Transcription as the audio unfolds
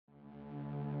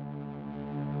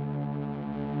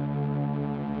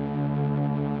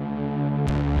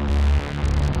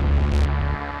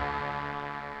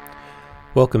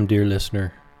Welcome, dear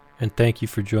listener, and thank you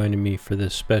for joining me for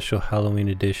this special Halloween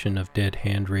edition of Dead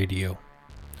Hand Radio.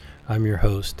 I'm your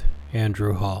host,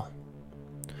 Andrew Hall.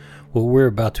 What we're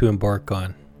about to embark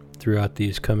on throughout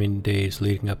these coming days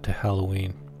leading up to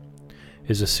Halloween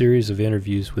is a series of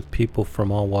interviews with people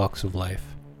from all walks of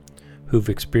life who've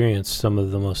experienced some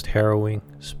of the most harrowing,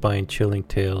 spine-chilling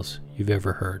tales you've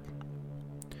ever heard.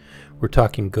 We're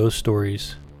talking ghost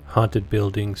stories, haunted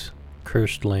buildings,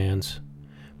 cursed lands,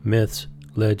 myths,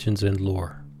 legends, and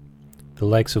lore, the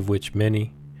likes of which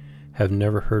many have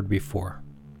never heard before.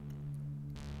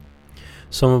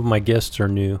 Some of my guests are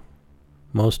new,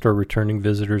 most are returning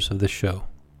visitors of the show,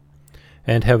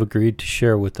 and have agreed to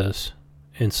share with us,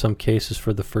 in some cases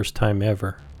for the first time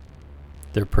ever,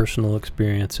 their personal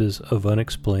experiences of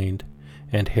unexplained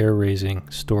and hair-raising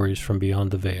stories from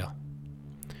beyond the veil.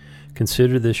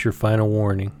 Consider this your final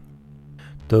warning.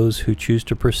 Those who choose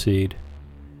to proceed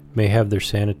may have their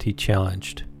sanity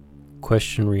challenged,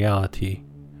 question reality,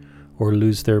 or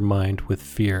lose their mind with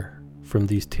fear from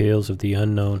these tales of the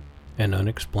unknown and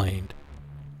unexplained.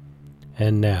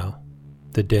 And now,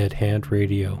 the Dead Hand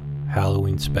Radio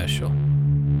Halloween Special.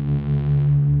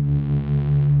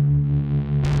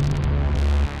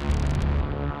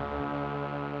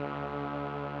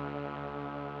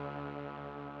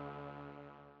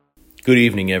 Good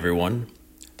evening, everyone.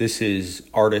 This is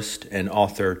artist and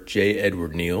author J.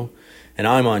 Edward Neal, and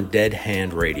I'm on Dead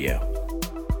Hand Radio.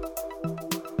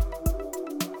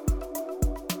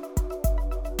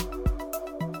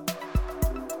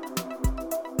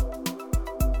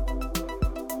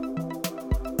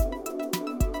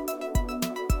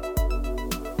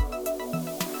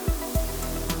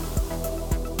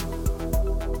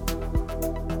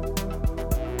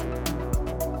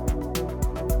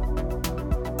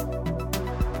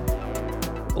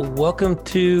 Welcome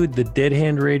to the Dead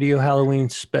Hand Radio Halloween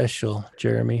Special,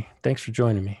 Jeremy. Thanks for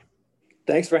joining me.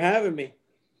 Thanks for having me.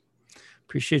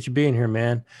 Appreciate you being here,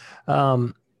 man.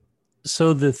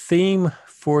 So the theme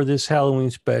for this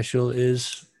Halloween special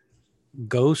is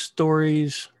ghost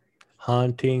stories,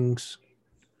 hauntings,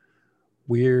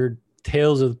 weird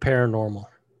tales of the paranormal.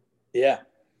 Yeah,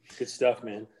 good stuff,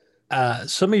 man.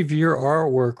 Some of your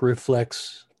artwork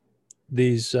reflects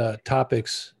these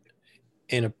topics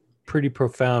in a pretty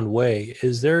profound way.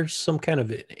 Is there some kind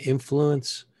of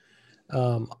influence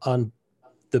on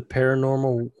the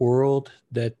paranormal world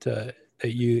that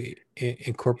you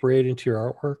incorporate into your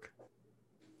artwork?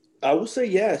 I will say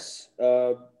yes.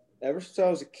 Ever since I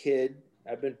was a kid,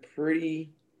 I've been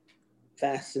pretty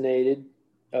fascinated,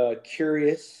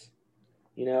 curious,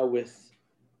 with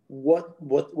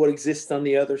what exists on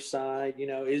the other side.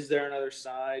 Is there another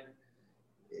side?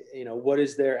 What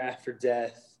is there after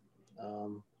death?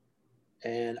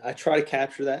 And I try to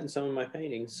capture that in some of my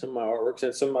paintings, some of my artworks,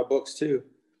 and some of my books too.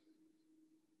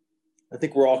 I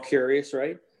think we're all curious,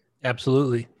 right?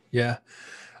 Absolutely. Yeah.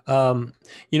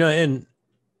 And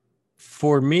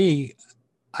for me,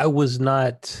 I was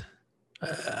not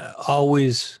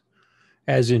always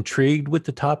as intrigued with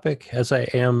the topic as I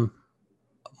am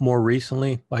more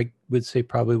recently. I would say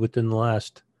probably within the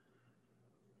last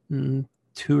 2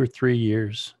 or 3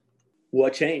 years.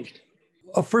 What changed?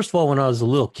 Well, first of all, when I was a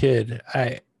little kid,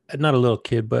 not a little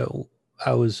kid, but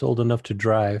I was old enough to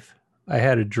drive. I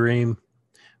had a dream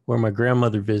where my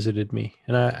grandmother visited me,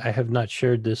 and I have not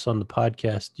shared this on the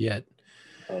podcast yet.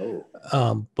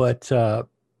 But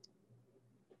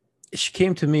she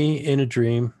came to me in a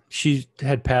dream. She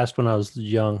had passed when I was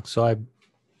young, so I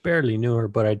barely knew her,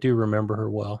 but I do remember her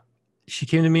well. She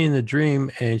came to me in the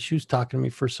dream, and she was talking to me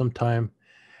for some time,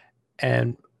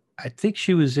 and I think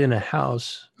she was in a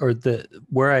house, or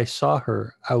where I saw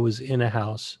her, I was in a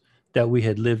house that we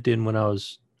had lived in when I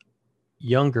was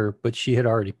younger, but she had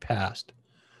already passed.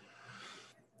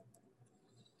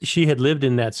 She had lived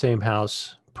in that same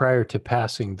house prior to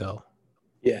passing, though.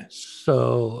 Yeah.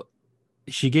 So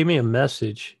she gave me a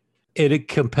message. It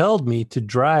compelled me to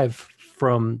drive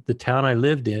from the town I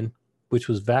lived in, which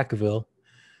was Vacaville,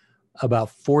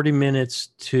 about 40 minutes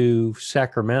to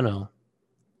Sacramento,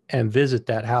 and visit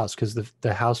that house, because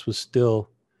the house was still,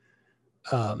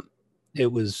 it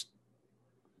was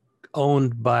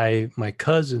owned by my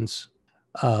cousins,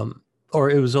 or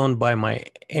it was owned by my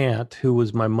aunt, who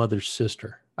was my mother's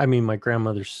sister. I mean, my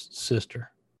grandmother's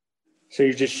sister. So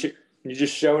you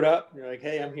just showed up. You're like,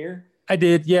 hey, I'm here. I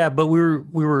did, yeah. But we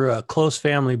were a close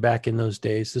family back in those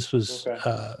days. This was,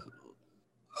 okay.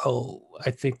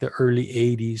 I think the early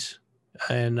 '80s,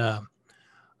 and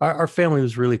our family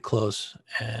was really close.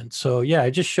 And so, yeah,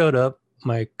 I just showed up.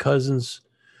 My cousins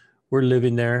were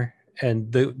living there,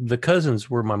 and the cousins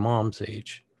were my mom's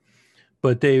age,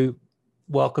 but they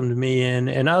welcomed me in,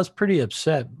 and I was pretty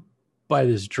upset by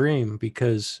this dream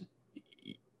because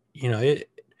it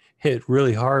hit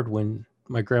really hard when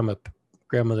my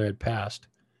grandmother had passed.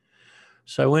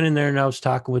 So I went in there and I was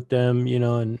talking with them,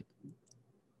 and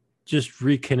just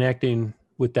reconnecting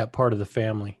with that part of the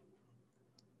family.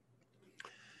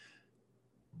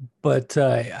 But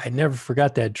I never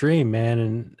forgot that dream, man.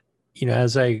 And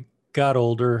as I got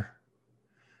older,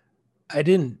 I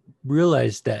didn't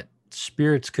realize that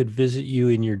spirits could visit you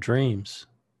in your dreams.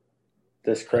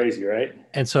 That's crazy, right?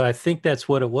 And so I think that's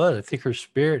what it was. I think her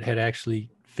spirit had actually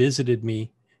visited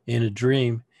me in a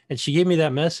dream, and she gave me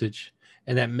that message.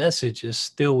 And that message is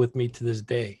still with me to this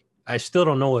day. I still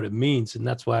don't know what it means, and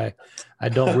that's why I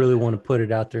don't really want to put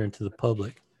it out there into the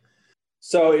public.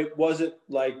 So it wasn't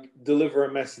like deliver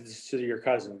a message to your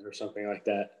cousins or something like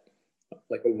that,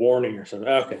 like a warning or something.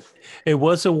 Okay. It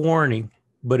was a warning,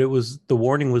 but the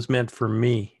warning was meant for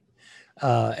me.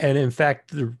 And in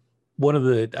fact, one of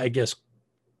the, I guess,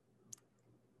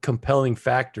 compelling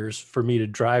factors for me to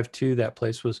drive to that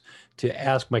place was to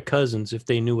ask my cousins if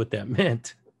they knew what that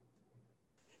meant.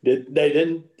 They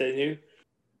didn't? They knew?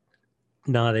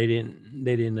 No, they didn't.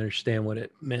 They didn't understand what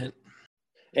it meant.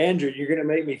 Andrew, you're going to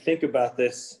make me think about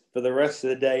this for the rest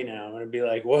of the day now. I'm going to be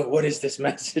like, what is this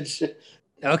message?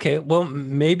 Okay, well,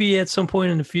 maybe at some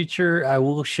point in the future I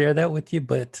will share that with you,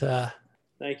 but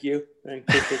Thank you. I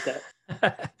appreciate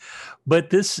that. but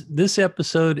this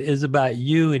episode is about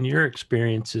you and your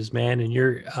experiences, man, and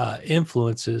your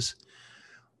influences.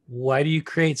 Why do you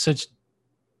create such?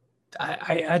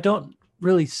 I don't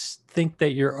really think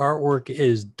that your artwork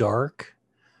is dark,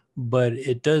 but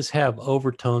it does have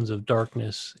overtones of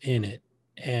darkness in it,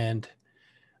 and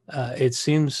it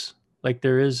seems like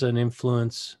there is an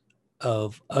influence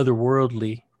of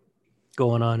otherworldly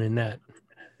going on in that.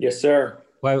 Yes, sir.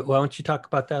 Why don't you talk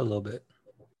about that a little bit?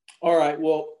 All right.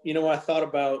 Well, you know what I thought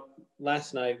about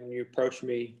last night when you approached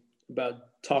me about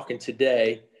talking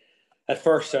today. At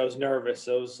first, I was nervous.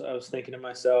 I was thinking to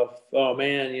myself, "Oh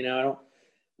man, I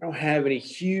don't have any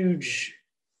huge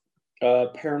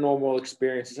paranormal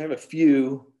experiences. I have a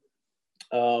few,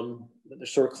 but they're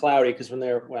sort of cloudy because when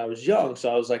I was young,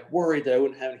 so I was like worried that I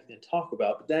wouldn't have anything to talk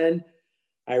about. But then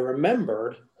I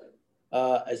remembered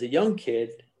as a young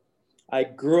kid, I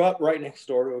grew up right next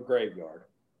door to a graveyard.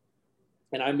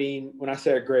 And I mean, when I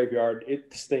say a graveyard,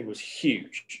 this thing was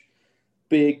huge.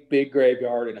 Big, big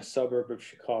graveyard in a suburb of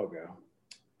Chicago.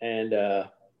 And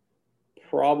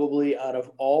probably out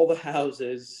of all the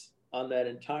houses on that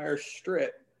entire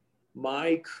strip,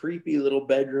 my creepy little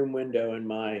bedroom window in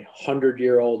my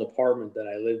 100-year-old apartment that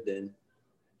I lived in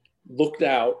looked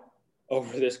out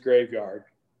over this graveyard.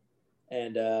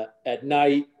 And at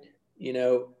night,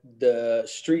 the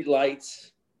street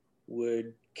lights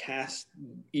would cast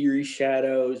eerie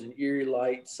shadows and eerie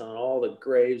lights on all the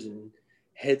graves and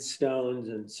headstones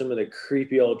and some of the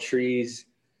creepy old trees.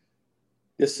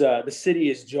 The city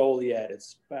is Joliet.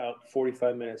 It's about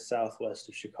 45 minutes southwest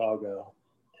of Chicago,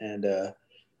 and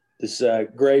this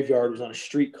graveyard was on a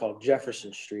street called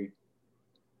Jefferson Street.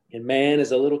 And man,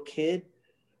 as a little kid,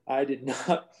 I did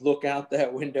not look out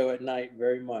that window at night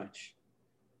very much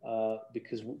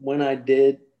because when I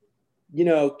did,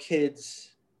 kids,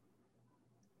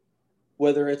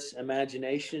 whether it's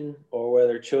imagination or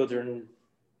whether children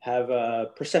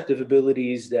have perceptive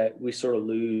abilities that we sort of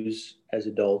lose as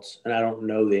adults, and I don't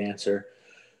know the answer,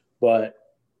 but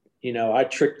I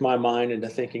tricked my mind into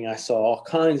thinking I saw all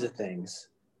kinds of things.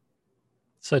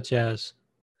 Such as?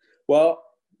 Well,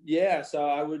 yeah. So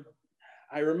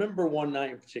I remember one night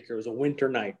in particular. It was a winter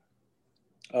night.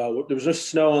 There was no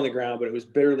snow on the ground, but it was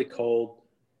bitterly cold.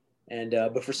 And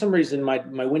but for some reason,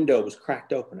 my window was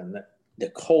cracked open, and the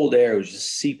cold air was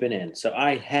just seeping in. So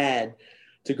I had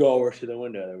to go over to the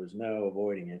window. There was no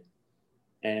avoiding it.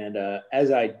 And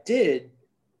as I did,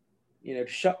 to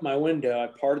shut my window, I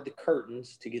parted the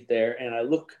curtains to get there, and I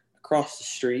look across the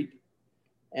street,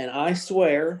 and I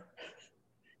swear,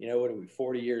 what are we,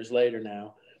 40 years later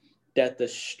now, that the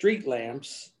street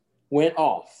lamps went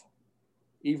off,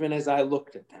 even as I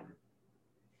looked at them.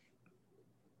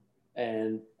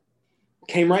 And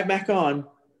came right back on,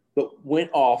 but went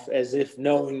off as if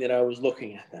knowing that I was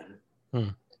looking at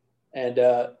them. And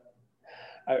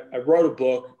I wrote a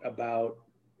book about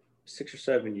 6 or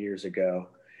 7 years ago,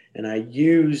 and I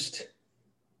used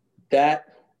that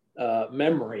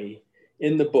memory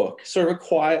in the book. Sort of a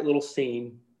quiet little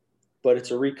scene, but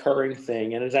it's a recurring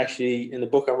thing. And it's actually, in the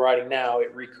book I'm writing now,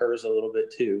 it recurs a little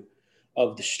bit too,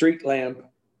 of the street lamp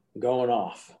going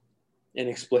off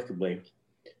inexplicably,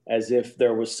 as if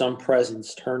there was some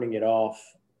presence turning it off,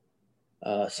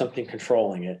 something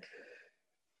controlling it.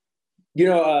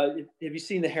 Have you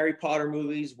seen the Harry Potter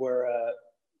movies where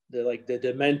the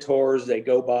Dementors, they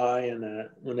go by and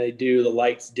when they do, the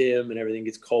lights dim and everything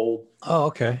gets cold? Oh,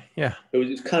 okay. Yeah. It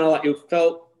was kind of like, it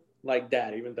felt like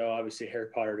that, even though obviously Harry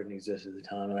Potter didn't exist at the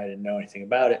time and I didn't know anything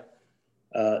about it.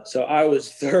 So I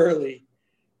was thoroughly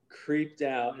creeped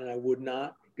out, and I would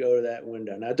not go to that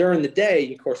window. Now, during the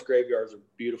day, of course, graveyards are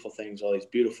beautiful things, all these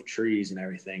beautiful trees and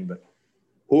everything, but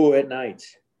at night.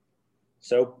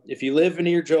 So if you live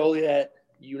near Joliet,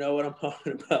 you know what I'm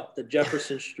talking about, the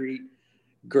Jefferson Street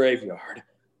graveyard.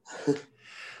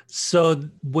 So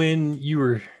when you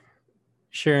were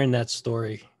sharing that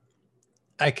story,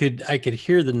 I could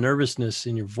hear the nervousness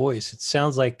in your voice. It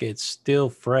sounds like it's still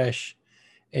fresh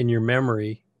in your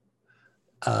memory.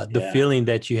 The feeling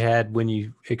that you had when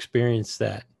you experienced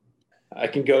that. I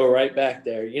can go right back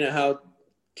there. You know how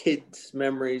kids'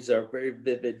 memories are very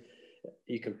vivid.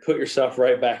 You can put yourself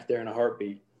right back there in a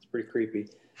heartbeat. It's pretty creepy.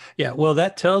 Yeah, well,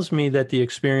 that tells me that the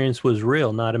experience was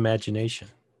real, not imagination.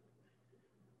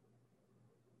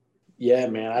 Yeah,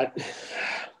 man.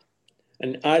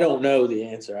 I don't know the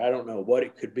answer. I don't know what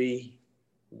it could be.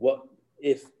 What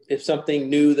if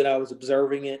something new that I was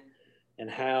observing it, and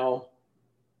how?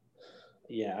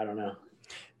 Yeah, I don't know.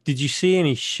 Did you see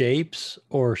any shapes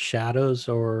or shadows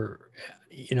or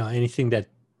anything that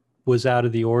was out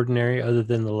of the ordinary other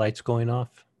than the lights going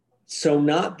off? So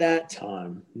not that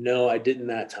time. No, I didn't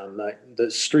that time. Like the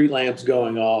street lamps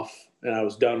going off and I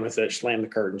was done with it, slammed the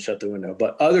curtain, shut the window.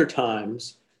 But other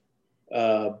times,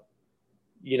 I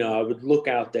would look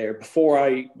out there before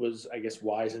I was, I guess,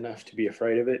 wise enough to be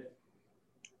afraid of it.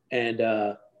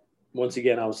 And once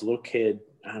again, I was a little kid.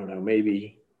 I don't know,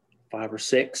 maybe 5 or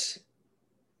 6,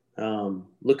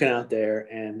 looking out there.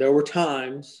 And there were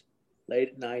times late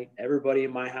at night, everybody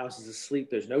in my house is asleep.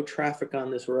 There's no traffic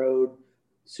on this road,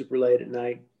 super late at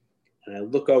night. And I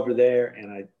look over there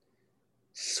and I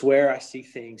swear I see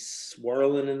things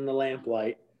swirling in the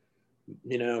lamplight,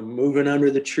 moving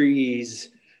under the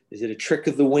trees. Is it a trick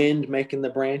of the wind making the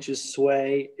branches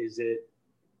sway? Is it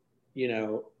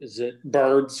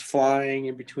birds flying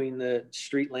in between the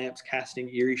street lamps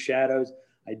casting eerie shadows?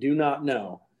 I do not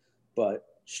know, but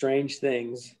strange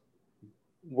things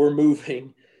were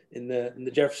moving in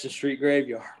the Jefferson Street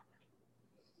graveyard.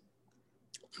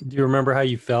 Do you remember how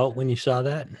you felt when you saw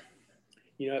that?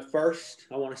 At first,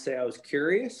 I want to say I was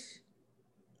curious,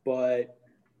 but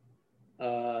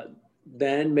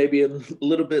then maybe a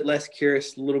little bit less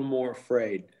curious, a little more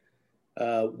afraid.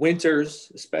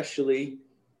 Winters, especially,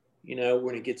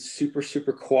 when it gets super,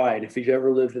 super quiet. If you've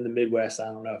ever lived in the Midwest, I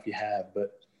don't know if you have,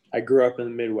 but I grew up in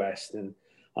the Midwest, and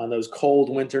on those cold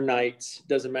winter nights,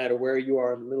 doesn't matter where you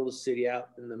are in the middle of the city, out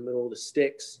in the middle of the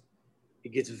sticks,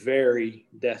 it gets very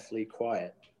deathly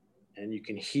quiet, and you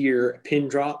can hear a pin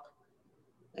drop,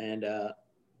 and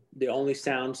the only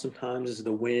sound sometimes is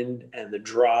the wind and the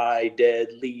dry, dead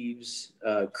leaves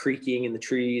creaking in the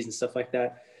trees and stuff like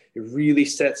that. It really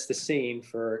sets the scene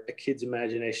for a kid's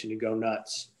imagination to go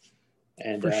nuts.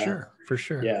 And for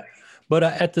sure. Yeah. But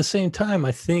at the same time,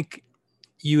 I think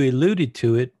you alluded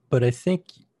to it, but I think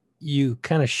you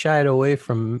kind of shied away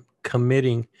from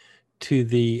committing to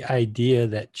the idea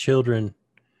that children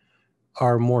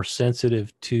are more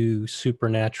sensitive to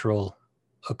supernatural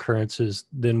occurrences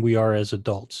than we are as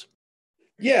adults.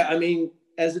 Yeah, I mean,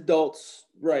 as adults,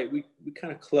 right, we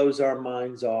kind of close our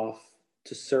minds off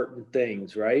to certain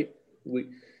things, right?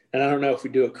 And I don't know if we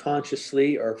do it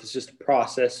consciously or if it's just a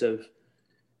process of,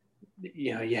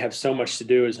 you have so much to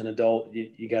do as an adult,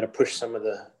 you got to push some of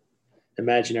the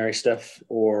imaginary stuff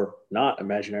or not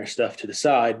imaginary stuff to the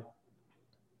side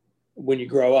when you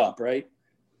grow up, right?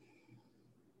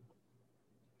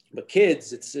 But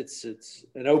kids, it's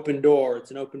an open door, it's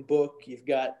an open book. You've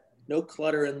got no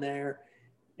clutter in there,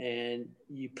 and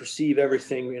you perceive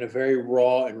everything in a very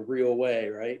raw and real way,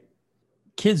 right?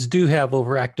 Kids do have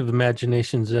overactive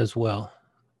imaginations as well,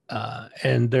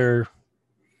 and they're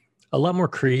a lot more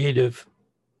creative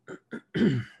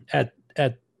at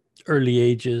early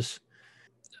ages.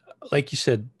 Like you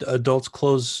said, adults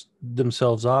close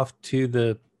themselves off to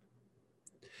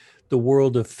the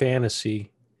world of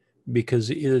fantasy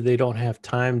because either they don't have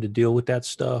time to deal with that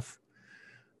stuff,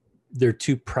 they're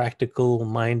too practical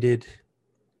minded,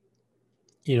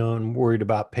 and worried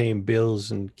about paying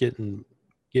bills and getting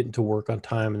to work on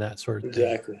time and that sort of thing.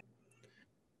 Exactly.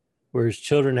 Whereas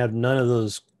children have none of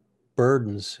those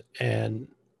burdens, and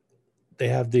they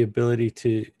have the ability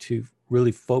to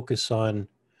really focus on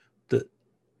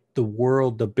the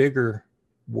world, the bigger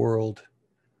world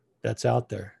that's out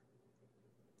there.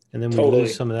 And then we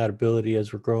lose some of that ability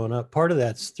as we're growing up. Part of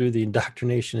that's through the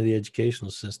indoctrination of the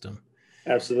educational system.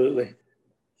 Absolutely.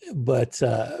 but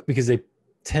because they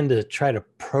tend to try to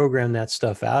program that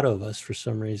stuff out of us for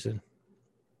some reason.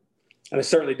 And they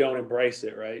certainly don't embrace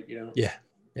it, right? Yeah,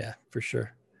 for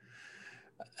sure.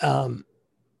 And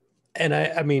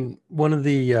I mean, one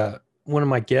of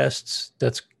my guests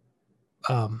that's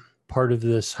part of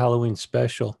this Halloween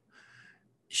special,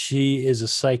 she is a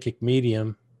psychic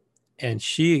medium, and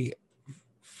she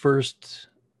first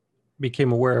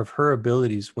became aware of her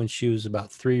abilities when she was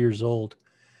about 3 years old.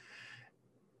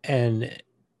 And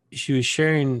she was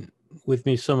sharing with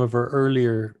me some of her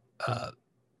earlier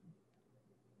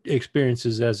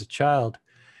experiences as a child.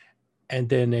 And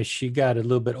then as she got a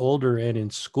little bit older and in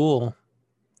school,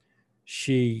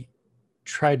 she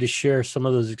tried to share some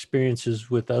of those experiences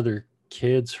with other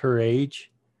kids her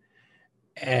age.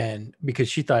 And because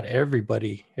she thought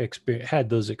everybody had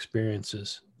those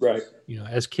experiences. Right.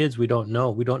 As kids, we don't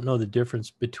know the difference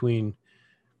between,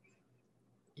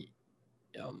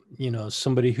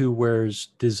 somebody who wears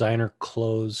designer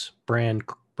clothes, brand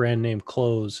name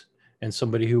clothes, and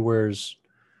somebody who wears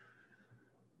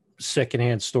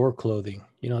secondhand store clothing.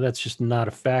 That's just not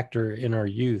a factor in our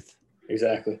youth.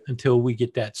 Exactly. Until we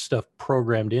get that stuff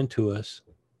programmed into us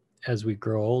as we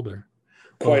grow older.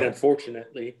 Quite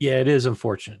unfortunately. Yeah, it is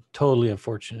unfortunate. Totally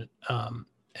unfortunate.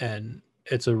 And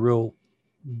it's a real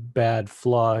bad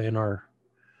flaw in our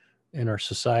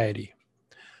society.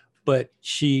 But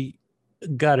she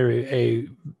got a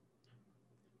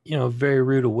very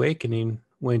rude awakening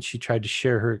when she tried to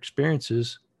share her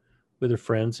experiences with her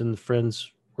friends, and the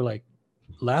friends were like,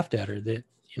 laughed at her that,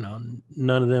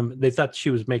 none of them, they thought she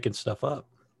was making stuff up.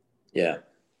 Yeah.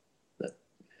 That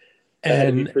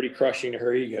had to be pretty crushing to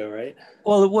her ego, right?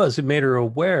 Well, it made her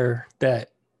aware that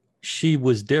she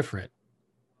was different,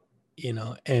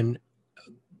 and,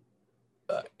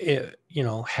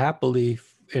 happily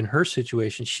in her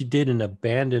situation, she didn't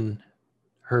abandon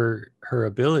her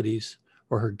abilities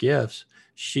or her gifts.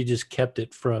 She just kept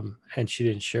it and she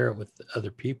didn't share it with other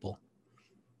people.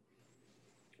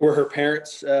 Were her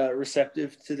parents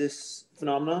receptive to this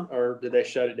phenomenon, or did they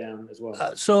shut it down as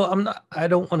well? So I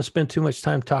don't want to spend too much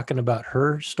time talking about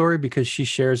her story because she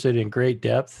shares it in great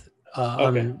depth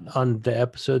on the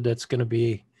episode that's going to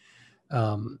be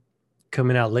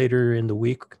coming out later in the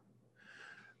week.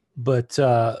 But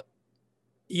her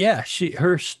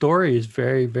story is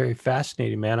very, very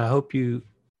fascinating, man. I hope you.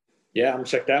 Yeah, I'm gonna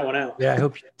check that one out. Yeah, I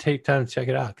hope you take time to check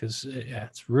it out because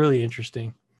it's really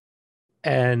interesting.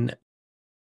 And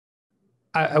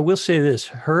I will say this,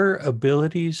 her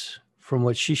abilities, from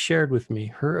what she shared with me,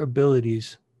 her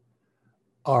abilities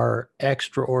are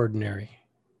extraordinary.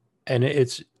 And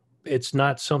it's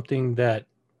not something that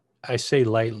I say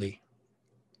lightly.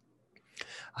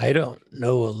 I don't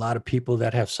know a lot of people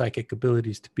that have psychic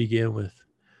abilities to begin with,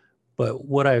 but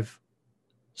what I've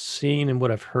seen and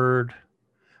what I've heard,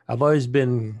 I've always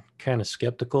been kind of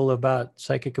skeptical about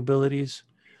psychic abilities.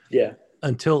 Yeah.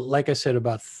 Until, like I said,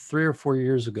 about 3 or 4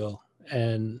 years ago.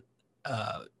 And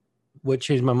what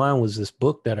changed my mind was this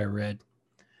book that I read.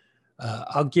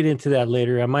 I'll get into that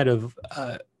later. I might have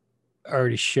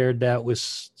already shared that with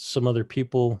some other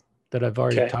people that I've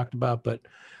already talked about, but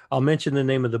I'll mention the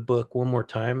name of the book one more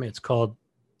time. It's called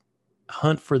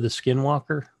Hunt for the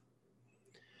Skinwalker,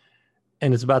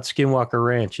 and it's about Skinwalker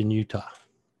Ranch in Utah.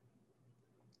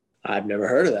 I've never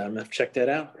heard of that. I'm going to check that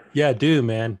out. Yeah, do,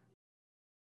 man.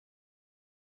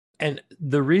 And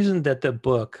the reason that the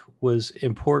book was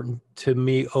important to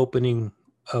me opening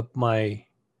up my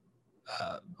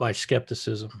my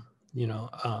skepticism,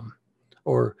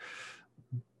 or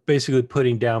basically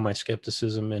putting down my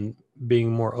skepticism and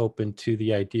being more open to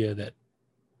the idea that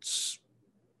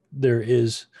there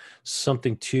is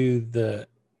something to the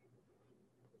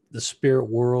spirit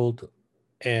world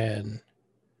and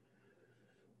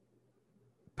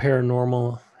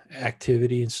paranormal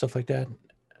activity and stuff like that.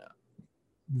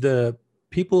 The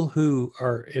people who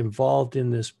are involved in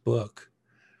this book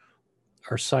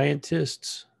are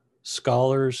scientists,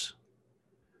 scholars,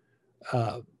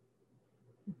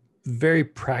 very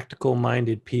practical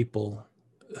minded people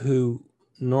who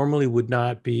normally would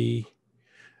not be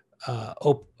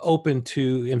open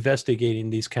to investigating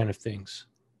these kind of things.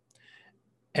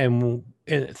 And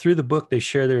through the book, they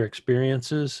share their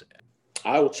experiences.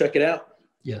 I will check it out.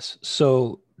 Yes.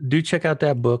 So do check out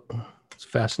that book. It's a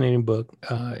fascinating book.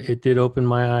 It did open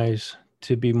my eyes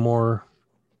to be more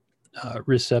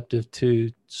receptive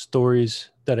to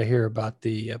stories that I hear about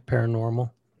the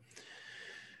paranormal.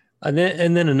 And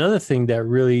then another thing that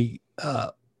really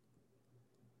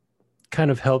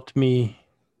kind of helped me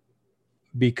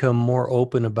become more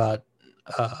open about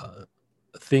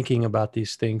thinking about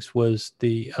these things was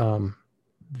the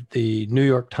New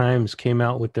York Times came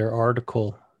out with their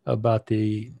article about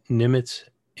the Nimitz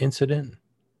incident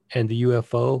and the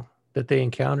UFO that they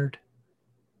encountered?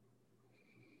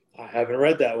 I haven't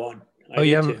read that one. I Oh,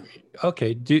 you need to. haven't?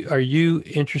 Okay. Are you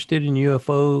interested in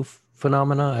UFO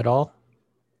phenomena at all?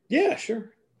 Yeah,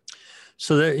 sure.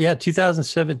 So,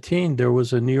 2017, there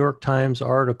was a New York Times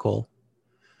article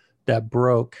that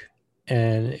broke,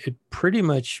 and it pretty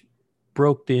much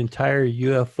broke the entire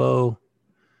UFO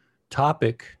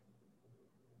topic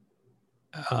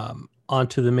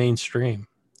onto the mainstream.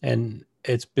 And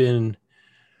it's been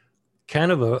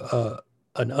kind of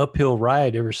an uphill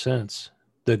ride ever since.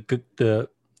 The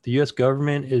U.S.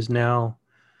 government is now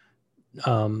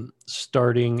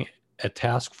starting a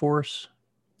task force.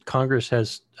 Congress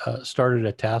has started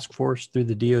a task force through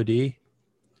the DoD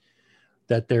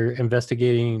that they're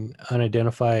investigating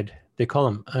unidentified. They call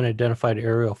them unidentified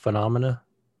aerial phenomena.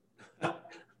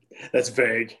 That's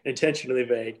vague, intentionally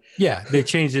vague. Yeah, they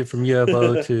changed it from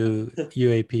UFO to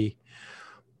UAP.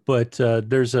 But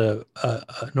there's an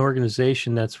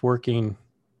organization that's working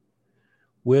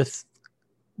with.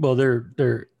 Well,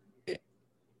 they're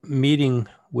meeting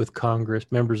with Congress,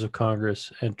 members of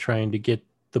Congress, and trying to get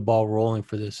the ball rolling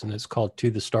for this. And it's called To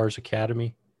the Stars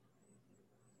Academy.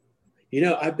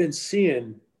 I've been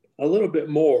seeing a little bit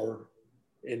more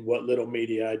in what little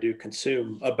media I do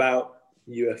consume about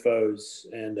UFOs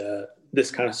and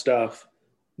this kind of stuff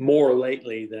more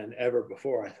lately than ever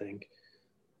before, I think.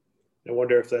 I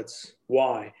wonder if that's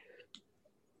why.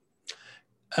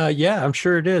 Yeah, I'm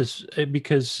sure it is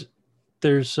because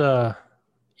there's,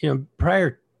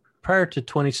 prior to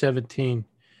 2017,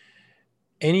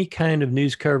 any kind of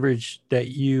news coverage that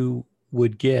you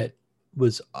would get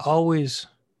was always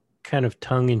kind of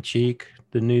tongue in cheek.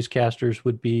 The newscasters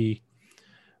would be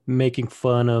making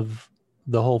fun of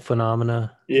the whole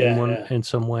phenomena Yeah. in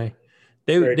some way.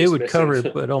 Very They would cover dismissive.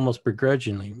 it, but almost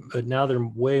begrudgingly. But now they're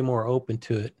way more open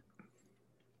to it,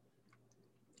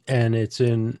 and it's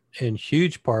in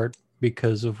huge part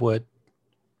because of what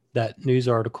that news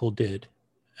article did.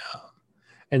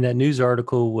 And that news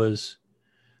article was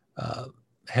uh,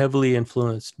 heavily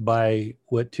influenced by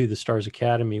what To the Stars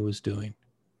Academy was doing.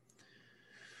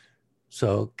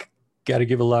 So, got to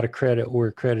give a lot of credit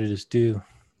where credit is due.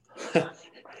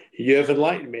 You have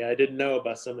enlightened me. I didn't know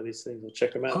about some of these things. I'll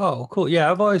check them out. Oh, cool.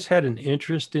 Yeah, I've always had an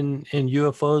interest in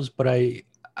UFOs, but I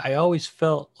always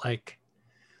felt like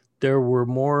there were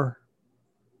more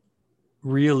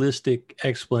realistic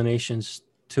explanations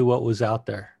to what was out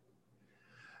there.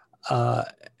 Uh,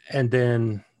 and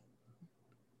then,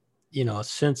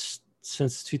 since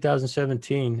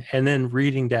 2017, and then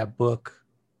reading that book,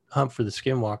 Hunt for the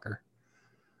Skinwalker,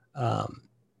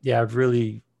 I've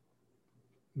really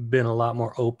been a lot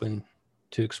more open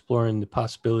to exploring the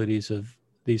possibilities of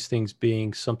these things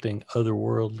being something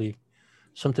otherworldly,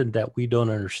 something that we don't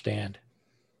understand.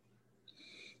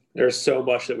 There's so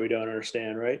much that we don't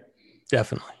understand, right?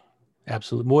 Definitely.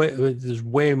 Absolutely. There's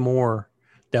way more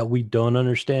that we don't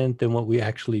understand than what we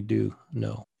actually do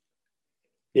know.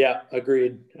 Yeah,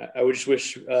 agreed. I would just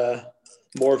wish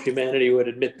more of humanity would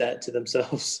admit that to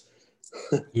themselves.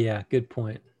 Yeah, good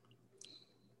point.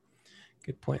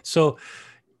 Good point. So,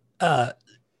 uh,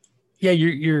 yeah,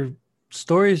 your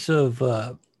stories of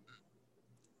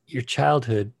your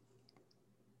childhood,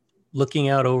 looking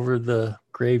out over the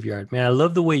graveyard, man. I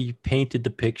love the way you painted the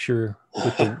picture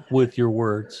with your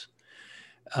words.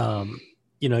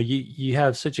 You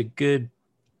have such a good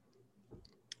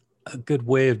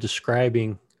way of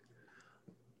describing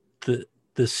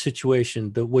the situation,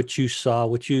 what you saw,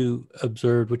 what you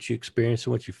observed, what you experienced,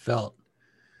 and what you felt.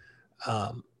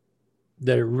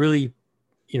 That it really,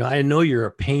 I know you're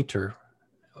a painter.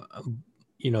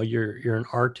 You're an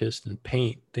artist and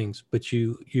paint things, but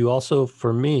you also,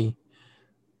 for me,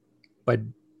 by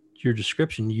your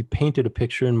description, you painted a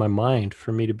picture in my mind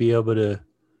for me to be able to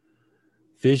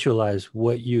visualize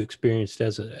what you experienced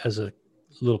as a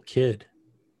little kid.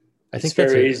 It's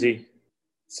very easy.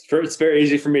 It's very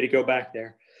easy for me to go back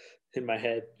there in my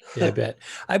head. Yeah,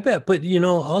 I bet. But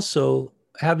also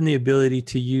having the ability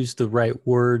to use the right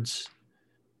words,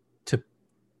 to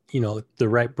the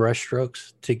right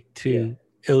brushstrokes to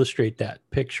illustrate that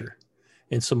picture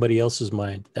in somebody else's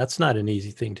mind. That's not an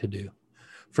easy thing to do.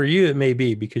 For you, it may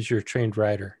be because you're a trained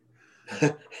writer.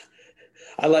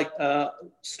 I like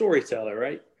storyteller,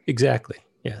 right? Exactly.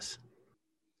 Yes.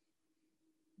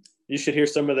 You should hear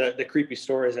some of the creepy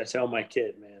stories I tell my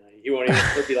kid, man. He won't even,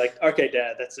 he'll be like, okay,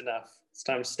 Dad, that's enough. It's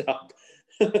time to stop.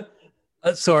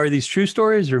 So are these true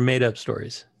stories or made up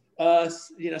stories?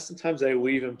 Sometimes I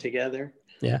weave them together.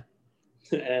 Yeah.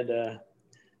 And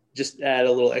just add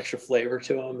a little extra flavor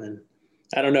to them. And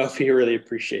I don't know if he really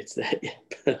appreciates that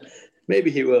yet, but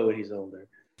maybe he will when he's older.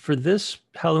 For this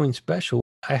Halloween special,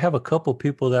 I have a couple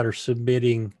people that are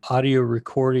submitting audio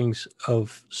recordings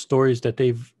of stories that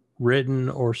they've written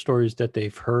or stories that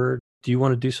they've heard. Do you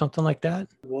want to do something like that?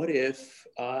 What if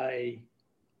I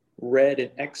read an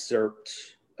excerpt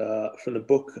from the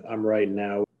book I'm writing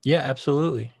now? Yeah,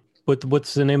 absolutely.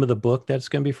 What's the name of the book that's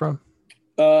going to be from?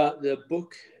 The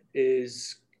book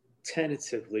is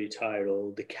tentatively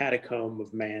titled The Catacomb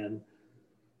of Man.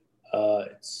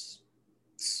 It's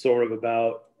sort of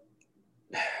about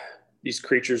these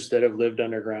creatures that have lived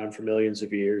underground for millions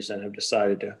of years and have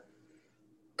decided to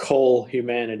cull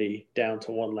humanity down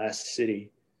to one last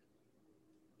city.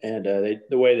 And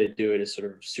the way they do it is sort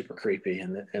of super creepy,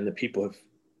 and the people have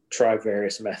tried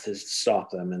various methods to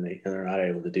stop them, and they're not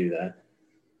able to do that.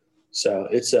 So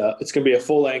it's going to be a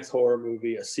full-length horror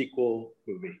movie, a sequel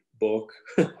movie, book,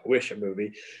 I wish a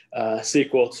movie,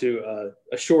 sequel to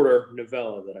a shorter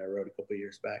novella that I wrote a couple of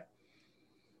years back.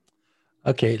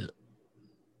 Okay,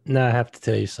 now I have to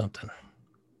tell you something.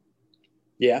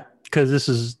 Yeah. Because this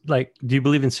is like, do you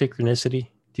believe in synchronicity?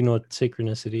 Do you know what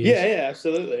synchronicity is? Yeah,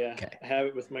 absolutely. Yeah. Okay. I have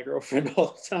it with my girlfriend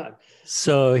all the time.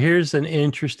 So here's an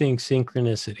interesting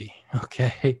synchronicity.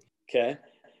 Okay. Okay.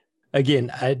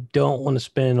 Again, I don't want to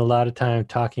spend a lot of time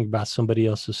talking about somebody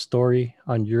else's story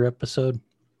on your episode,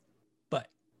 but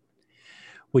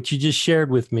what you just shared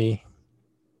with me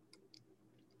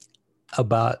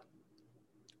about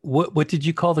what did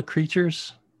you call the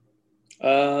creatures?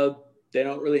 They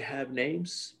don't really have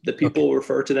names. The people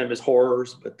refer to them as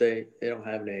horrors, but they don't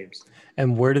have names.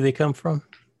 And where do they come from?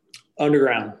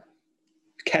 Underground.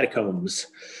 Catacombs.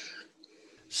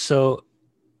 So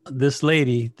this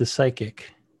lady, the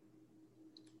psychic,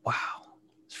 wow,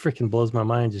 this freaking blows my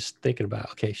mind just thinking about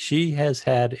it. Okay, she has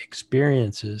had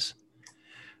experiences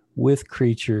with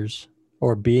creatures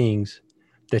or beings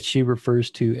that she refers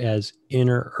to as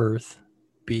inner earth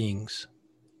beings.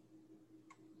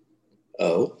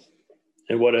 Oh.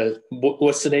 And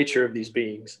what's the nature of these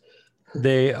beings?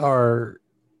 They are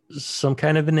some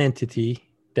kind of an entity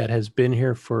that has been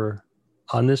here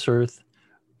on this earth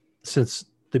since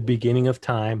the beginning of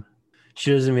time.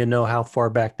 She doesn't even know how far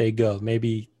back they go,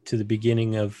 maybe to the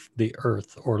beginning of the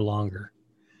earth or longer.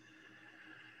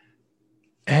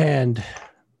 And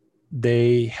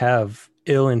they have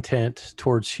ill intent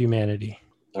towards humanity.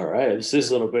 All right. This is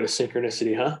a little bit of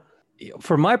synchronicity, huh?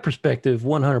 From my perspective,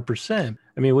 100%.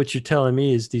 I mean, what you're telling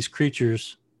me is these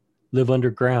creatures live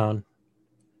underground.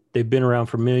 They've been around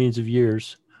for millions of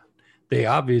years. They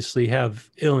obviously have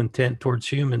ill intent towards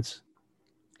humans,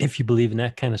 if you believe in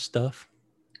that kind of stuff.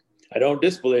 I don't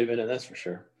disbelieve in it, that's for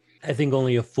sure. I think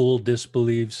only a fool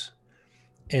disbelieves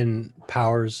in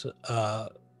powers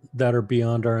that are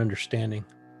beyond our understanding.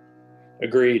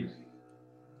 Agreed.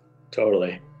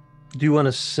 Totally. Do you want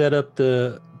to set up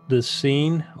the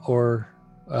scene, or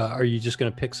are you just going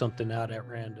to pick something out at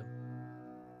random?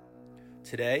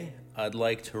 Today, I'd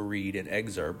like to read an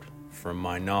excerpt from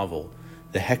my novel,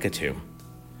 The Hecatomb.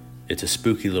 It's a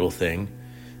spooky little thing,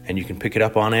 and you can pick it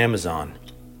up on Amazon.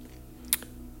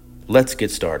 Let's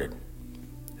get started.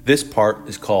 This part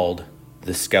is called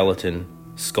The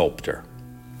Skeleton Sculptor.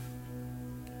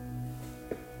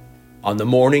 On the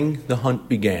morning the hunt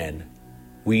began,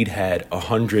 we'd had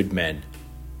 100 men.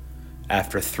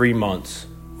 After 3 months,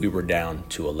 we were down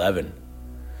to 11.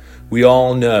 We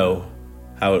all know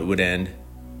how it would end,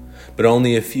 but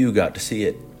only a few got to see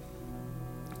it.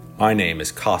 My name is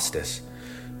Costas.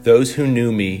 Those who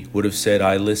knew me would have said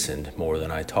I listened more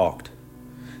than I talked.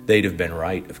 They'd have been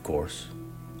right, of course.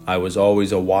 I was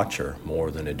always a watcher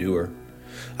more than a doer.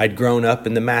 I'd grown up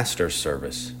in the master's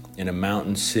service, in a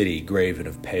mountain city graven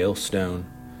of pale stone.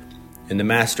 In the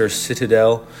master's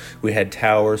citadel, we had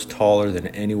towers taller than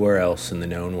anywhere else in the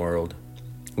known world.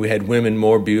 We had women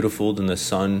more beautiful than the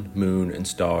sun, moon, and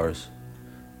stars.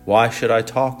 Why should I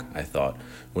talk, I thought,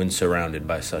 when surrounded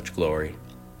by such glory?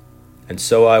 And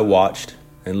so I watched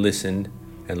and listened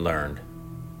and learned.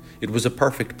 It was a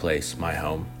perfect place, my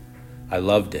home. I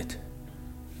loved it.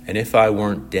 And if I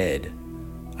weren't dead,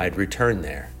 I'd return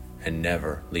there and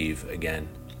never leave again.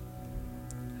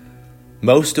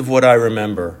 Most of what I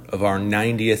remember of our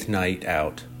 90th night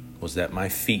out was that my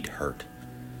feet hurt.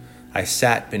 I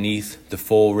sat beneath the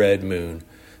full red moon,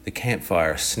 the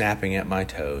campfire snapping at my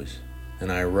toes,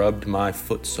 and I rubbed my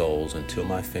foot soles until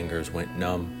my fingers went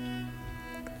numb.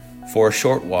 For a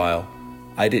short while,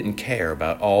 I didn't care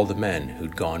about all the men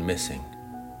who'd gone missing.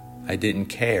 I didn't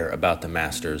care about the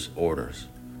master's orders.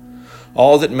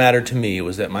 All that mattered to me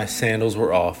was that my sandals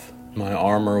were off, my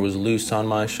armor was loose on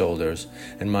my shoulders,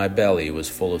 and my belly was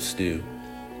full of stew.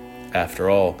 After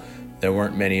all, there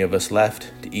weren't many of us left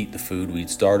to eat the food we'd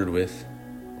started with.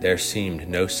 There seemed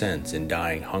no sense in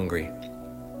dying hungry.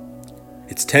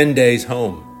 "It's 10 days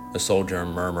home," a soldier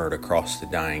murmured across the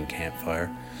dying campfire,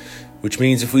 "which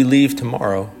means if we leave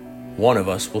tomorrow, one of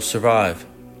us will survive."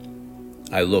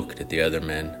 I looked at the other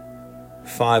men.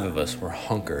 5 of us were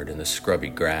hunkered in the scrubby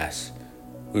grass.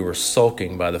 We were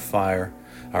sulking by the fire,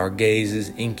 our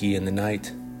gazes inky in the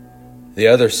night. The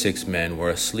other 6 men were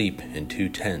asleep in 2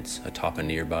 tents atop a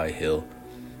nearby hill.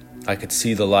 I could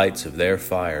see the lights of their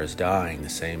fires dying the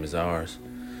same as ours.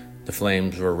 The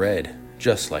flames were red,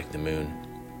 just like the moon.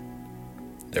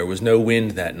 There was no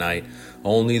wind that night,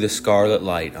 only the scarlet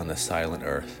light on the silent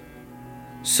earth.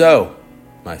 "So,"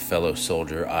 my fellow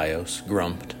soldier Ios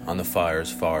grumped on the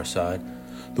fire's far side,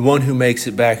 "the one who makes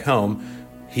it back home,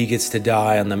 he gets to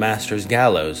die on the master's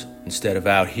gallows instead of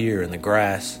out here in the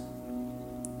grass."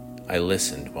 I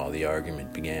listened while the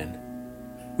argument began.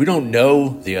 "We don't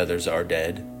know the others are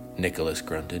dead," Nicholas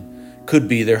grunted. "Could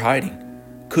be they're hiding.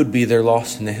 Could be they're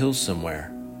lost in the hills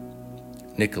somewhere."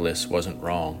 Nicholas wasn't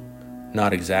wrong.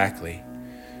 Not exactly.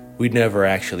 We'd never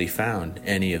actually found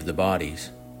any of the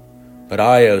bodies. But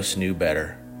Ios knew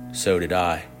better. So did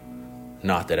I.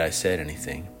 Not that I said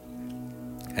anything.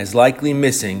 "As likely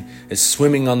missing as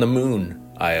swimming on the moon,"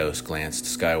 Ios glanced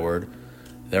skyward.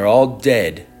 "They're all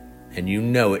dead, and you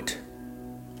know it."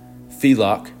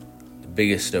 Phelok, the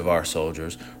biggest of our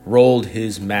soldiers, rolled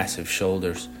his massive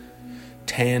shoulders.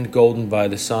 Tanned golden by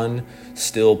the sun,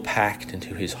 still packed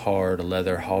into his hard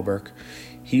leather hauberk,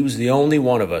 he was the only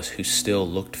one of us who still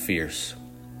looked fierce.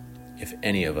 If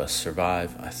any of us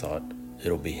survive, I thought,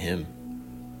 it'll be him.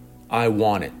 "I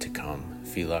want it to come,"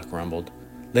 Phelok rumbled.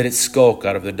 "Let it skulk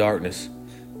out of the darkness.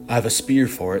 I've a spear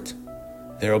for it.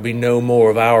 There'll be no more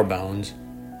of our bones,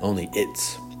 only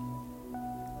its."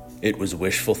 It was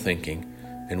wishful thinking,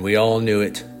 and we all knew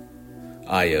it.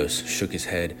 Ios shook his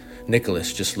head.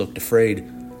 Nicholas just looked afraid.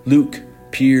 Luke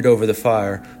peered over the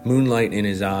fire, moonlight in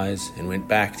his eyes, and went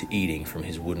back to eating from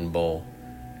his wooden bowl.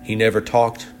 He never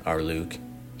talked, our Luke.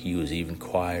 He was even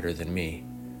quieter than me.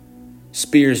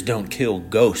 "Spears don't kill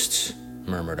ghosts,"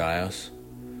 murmured Ios.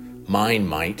 "Mine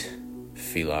might,"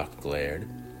 Phelok glared.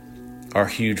 Our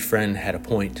huge friend had a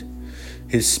point.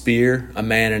 His spear, a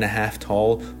man and a half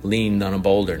tall, leaned on a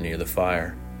boulder near the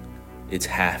fire. Its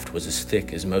haft was as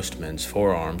thick as most men's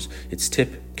forearms, its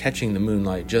tip catching the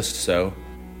moonlight just so.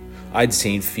 I'd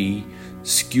seen Fee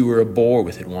skewer a boar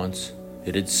with it once.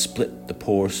 It had split the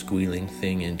poor squealing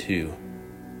thing in two.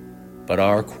 But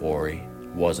our quarry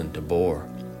wasn't a boar.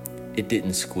 It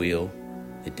didn't squeal.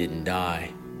 It didn't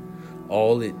die.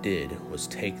 All it did was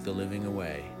take the living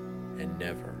away and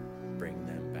never bring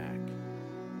them back.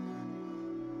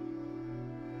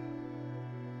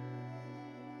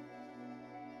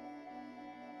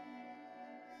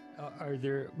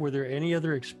 Were there any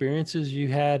other experiences you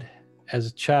had as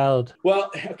a child?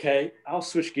 Well, okay, I'll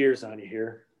switch gears on you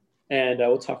here, and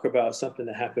we'll talk about something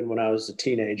that happened when I was a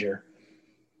teenager.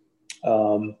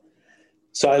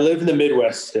 So I live in the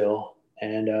Midwest still,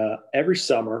 and every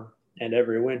summer and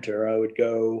every winter I would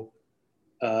go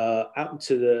out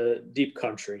into the deep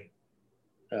country,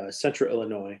 central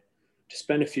Illinois, to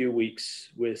spend a few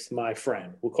weeks with my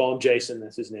friend. We'll call him Jason.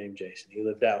 That's his name, Jason. He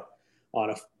lived out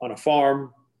on a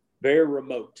farm, very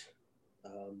remote,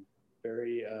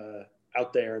 very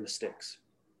out there in the sticks.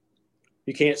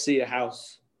 You can't see a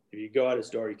house. If you go out his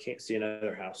door, you can't see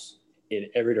another house in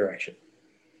every direction.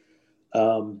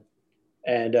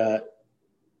 And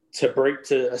to break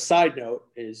to a side note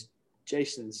is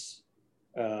Jason's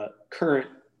current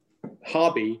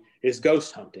hobby is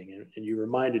ghost hunting. And you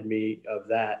reminded me of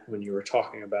that when you were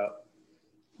talking about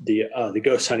the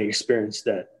ghost hunting experience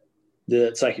that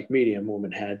the psychic medium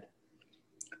woman had.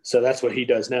 So that's what he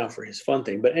does now for his fun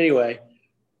thing. But anyway,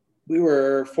 we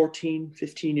were 14,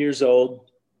 15 years old.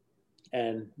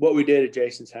 And what we did at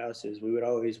Jason's house is we would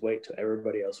always wait till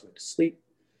everybody else went to sleep.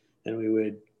 And we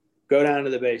would go down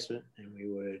to the basement and we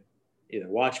would either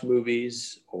watch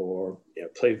movies or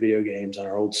play video games on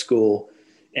our old school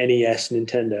NES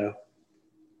Nintendo.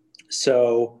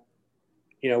 So,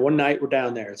 one night we're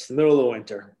down there. It's the middle of the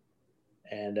winter.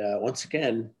 And once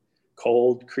again,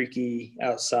 cold, creaky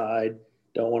outside.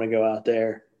 Don't want to go out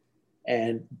there.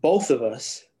 And both of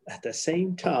us at the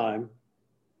same time,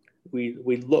 we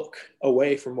look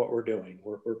away from what we're doing.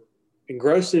 We're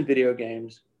engrossed in video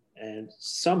games, and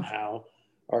somehow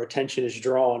our attention is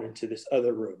drawn into this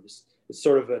other room. It's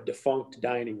sort of a defunct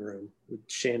dining room with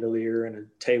chandelier and a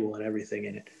table and everything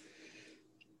in it.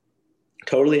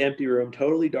 Totally empty room,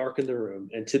 totally dark in the room.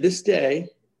 And to this day,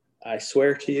 I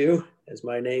swear to you, as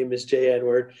my name is Jay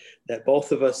Edward, that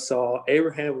both of us saw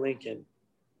Abraham Lincoln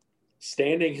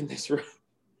standing in this room,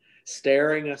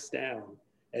 staring us down.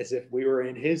 as if we were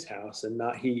in his house and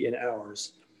not he in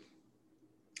ours.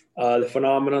 The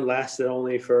phenomenon lasted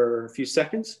only for a few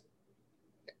seconds,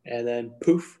 and then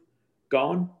poof,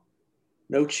 gone.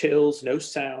 No chills, no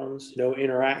sounds, no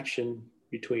interaction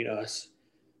between us.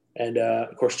 And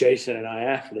of course, Jason and I,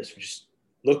 after this, we just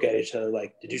look at each other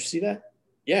like, "Did you see that?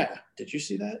 Yeah. Did you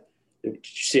see that? Did you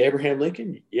see Abraham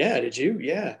Lincoln? Yeah. Did you?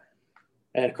 Yeah."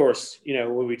 And of course,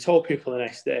 when we told people the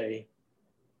next day,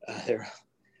 they're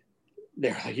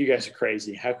like, "You guys are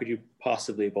crazy. How could you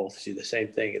possibly both see the same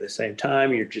thing at the same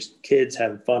time? You're just kids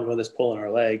having fun with us, pulling our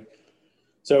leg."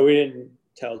 So we didn't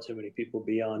tell too many people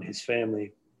beyond his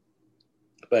family.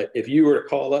 But if you were to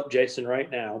call up Jason right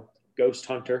now, ghost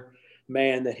hunter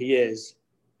man that he is,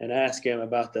 and ask him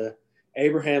about the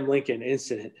Abraham Lincoln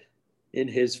incident in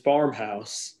his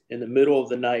farmhouse in the middle of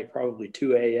the night, probably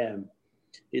 2 a.m.,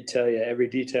 he'd tell you every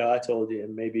detail I told you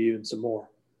and maybe even some more.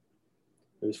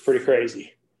 It was pretty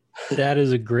crazy. That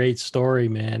is a great story,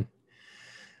 man.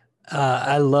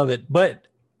 I love it. But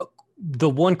the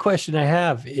one question I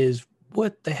have is,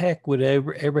 what the heck would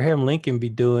Abraham Lincoln be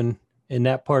doing in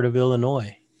that part of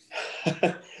Illinois?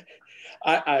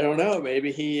 I don't know.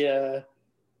 Maybe it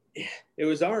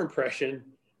was our impression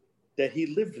that he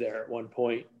lived there at one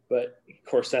point, but of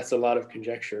course that's a lot of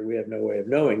conjecture. We have no way of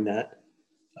knowing that.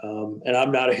 And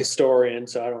I'm not a historian,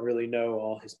 so I don't really know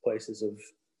all his places of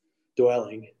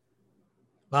dwelling.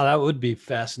 Wow, that would be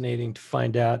fascinating to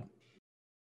find out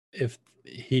if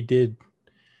he did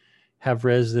have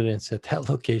residence at that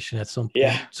location at some point.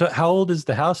 Yeah. So how old is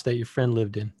the house that your friend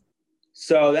lived in?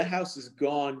 So that house is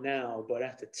gone now, but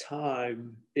at the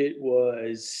time it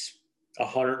was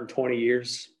 120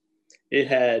 years. It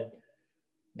had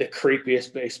the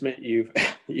creepiest basement you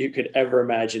could ever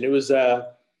imagine. It was one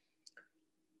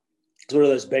of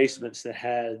those basements that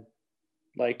had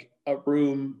like a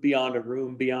room beyond a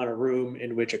room beyond a room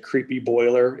in which a creepy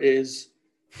boiler is.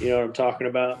 You know what I'm talking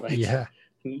about? Like, yeah.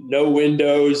 No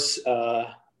windows,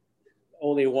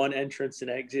 only one entrance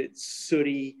and exit,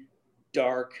 sooty,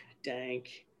 dark,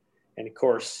 dank. And of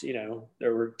course,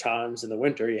 there were times in the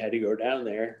winter you had to go down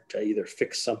there to either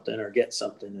fix something or get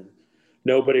something. And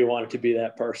nobody wanted to be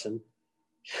that person.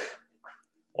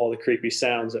 All the creepy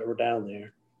sounds that were down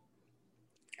there.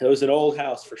 It was an old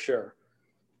house for sure.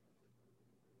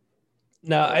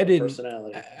 No, I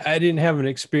didn't have an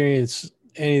experience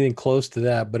anything close to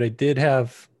that, but I did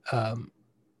have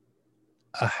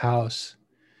a house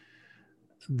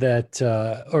that,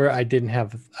 or I didn't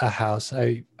have a house.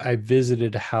 I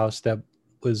visited a house that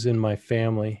was in my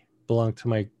family, belonged to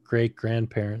my great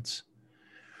grandparents.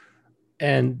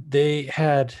 And they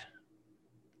had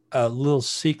a little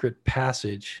secret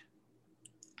passage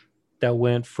that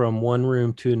went from one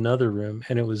room to another room.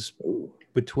 And it was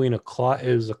between it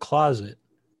was a closet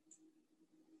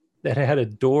that had a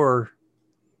door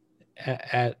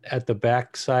at the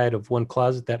back side of one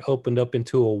closet that opened up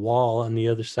into a wall on the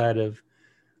other side of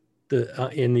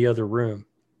in the other room.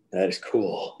 That is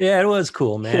cool. Yeah, it was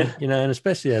cool, man. And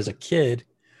especially as a kid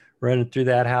running through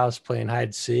that house playing hide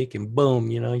and seek, and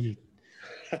boom, you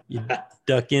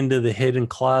duck into the hidden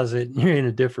closet and you're in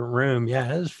a different room.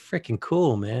 Yeah, it was freaking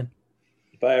cool, man.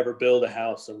 If I ever build a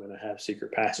house, I'm going to have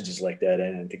secret passages like that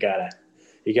in it.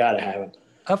 You gotta have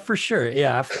them. For sure.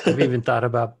 Yeah, I've even thought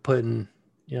about putting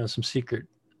some secret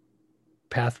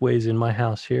pathways in my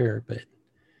house here, but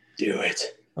do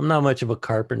it. I'm not much of a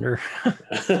carpenter.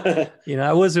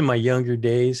 I was in my younger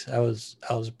days. I was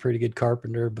a pretty good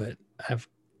carpenter, but I've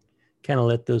kind of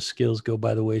let those skills go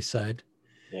by the wayside.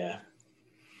 Yeah.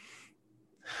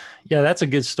 Yeah, that's a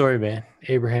good story, man.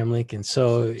 Abraham Lincoln.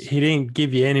 So he didn't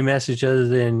give you any message other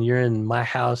than you're in my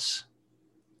house.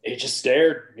 He just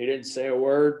stared. He didn't say a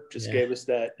word. Just gave us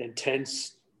that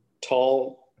intense,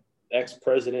 tall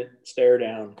ex-president stare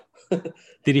down.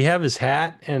 Did he have his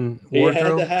hat and wardrobe? He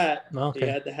had the hat. Okay. He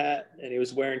had the hat, and he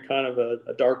was wearing kind of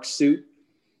a dark suit.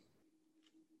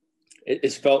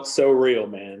 It felt so real,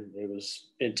 man. It was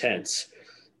intense.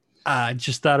 I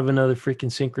just thought of another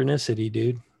freaking synchronicity,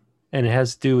 dude. And it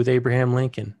has to do with Abraham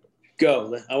Lincoln.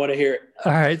 Go. I want to hear it.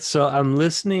 All right. So I'm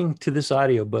listening to this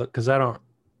audiobook because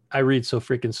I read so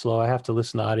freaking slow. I have to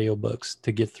listen to audiobooks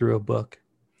to get through a book.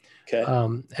 Okay.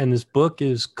 And this book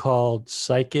is called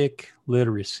Psychic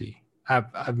Literacy.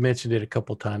 I've mentioned it a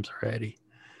couple times already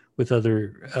with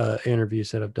other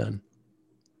interviews that I've done.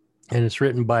 And it's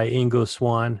written by Ingo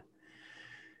Swann.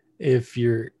 If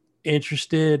you're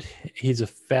interested, he's a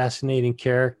fascinating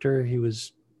character. He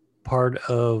was part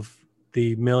of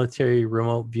the military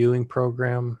remote viewing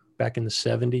program back in the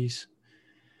 70s.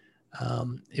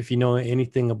 If you know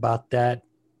anything about that,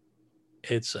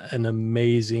 it's an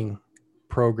amazing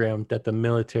program that the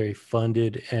military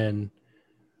funded and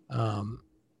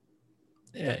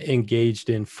engaged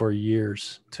in for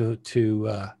years to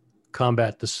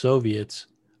combat the Soviets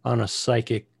on a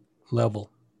psychic level.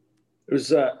 It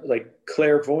was like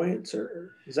clairvoyance,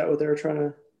 or is that what they were trying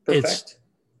to perfect?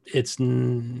 It's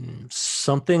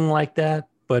something like that,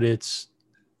 but it's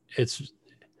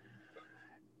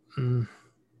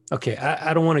okay.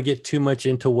 I don't want to get too much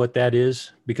into what that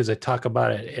is because I talk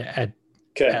about it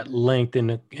at length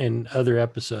in other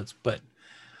episodes, but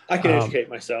I can educate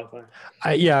myself.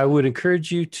 I would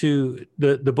encourage you to,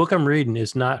 the book I'm reading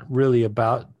is not really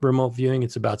about remote viewing.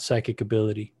 It's about psychic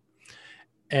ability.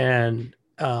 And,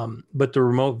 but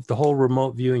the whole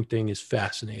remote viewing thing is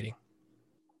fascinating.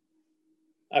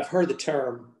 I've heard the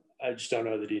term. I just don't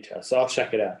know the details. So I'll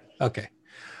check it out. Okay.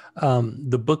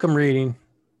 The book I'm reading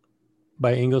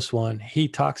by Ingo Swann, he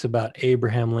talks about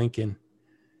Abraham Lincoln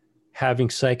having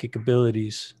psychic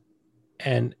abilities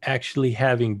and actually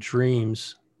having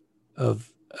dreams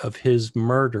of his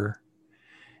murder.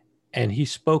 And he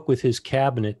spoke with his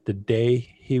cabinet the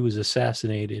day he was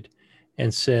assassinated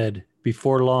and said,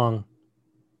 before long,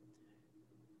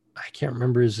 I can't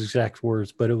remember his exact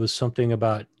words, but it was something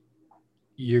about,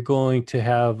 you're going to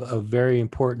have a very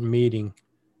important meeting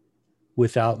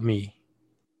without me.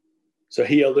 So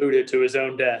he alluded to his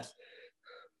own death.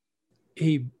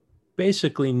 He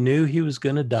basically knew he was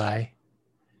going to die,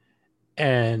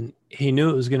 and he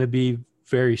knew it was going to be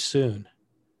very soon.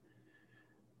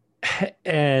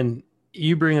 And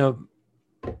you bring up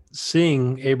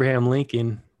seeing Abraham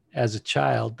Lincoln as a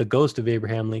child, the ghost of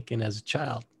Abraham Lincoln as a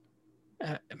child.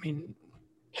 I mean,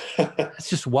 it's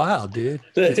just wild, dude.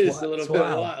 That is a little bit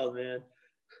wild, man.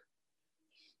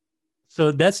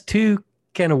 So that's two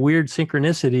kind of weird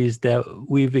synchronicities that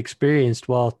we've experienced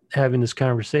while having this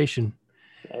conversation.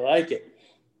 I like it.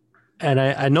 And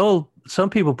I know some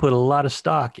people put a lot of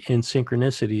stock in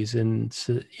synchronicities, and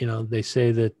they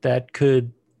say that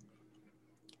could,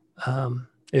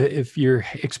 if you're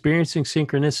experiencing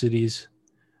synchronicities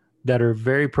that are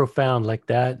very profound like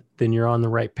that, then you're on the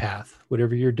right path.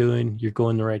 Whatever you're doing, you're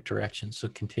going the right direction. So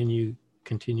continue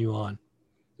on.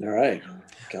 All right.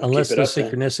 Unless those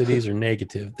synchronicities are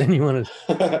negative, then you want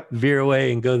to veer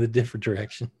away and go the different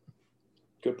direction.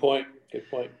 Good point.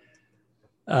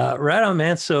 Right on,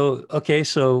 man.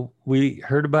 So we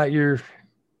heard about your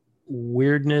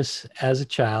weirdness as a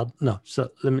child. No,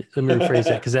 so let me rephrase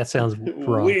that because that sounds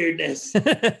wrong. Weirdness.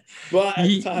 Well, at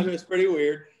the time it was pretty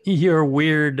weird. Your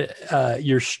weird,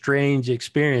 your strange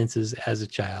experiences as a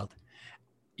child.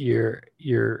 Your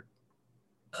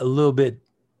a little bit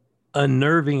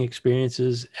unnerving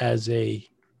experiences as a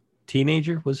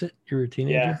teenager. Was it? You were a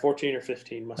teenager? Yeah, 14 or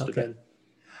 15 must have been.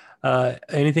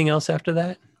 Anything else after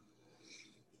that?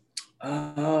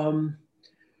 I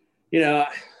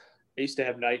used to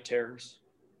have night terrors,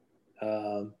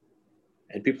 and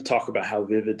people talk about how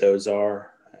vivid those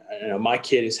are. I know my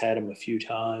kid has had them a few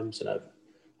times, and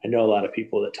I know a lot of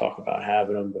people that talk about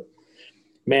having them. But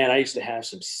man, I used to have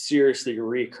some seriously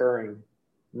recurring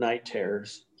night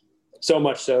terrors. So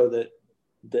much so that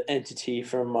the entity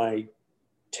from my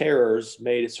terrors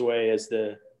made its way as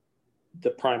the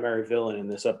primary villain in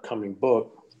this upcoming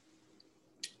book.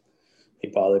 He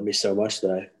bothered me so much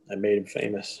that I made him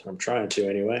famous. I'm trying to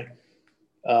anyway.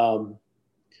 I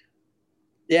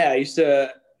used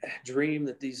to dream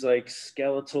that these like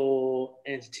skeletal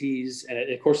entities,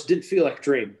 and of course it didn't feel like a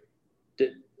dream.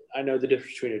 I know the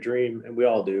difference between a dream, and we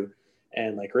all do,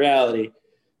 and like reality.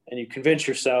 And you convince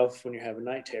yourself when you're having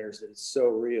night terrors that it's so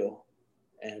real.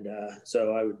 And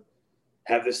so I would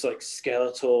have this like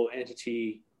skeletal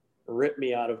entity rip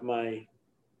me out of my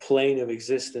plane of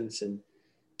existence and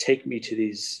take me to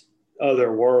these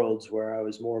other worlds where I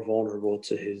was more vulnerable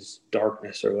to his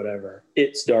darkness or whatever.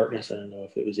 It's darkness. I don't know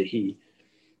if it was a he.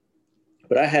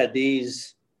 But I had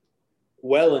these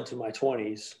well into my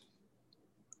 20s.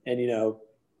 And,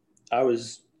 I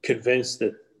was convinced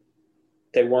that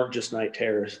they weren't just night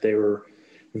terrors. They were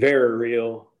very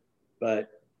real. But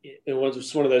it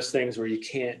was one of those things where you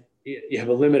have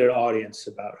a limited audience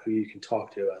about who you can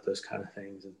talk to about those kind of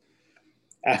things. And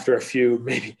after a few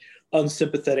maybe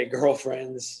unsympathetic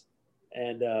girlfriends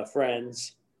and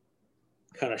friends,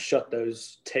 kind of shut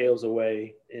those tales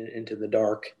away into the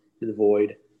dark, to the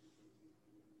void.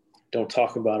 Don't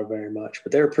talk about it very much,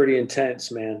 but they're pretty intense,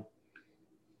 man.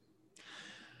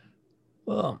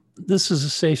 Well, this is a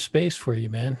safe space for you,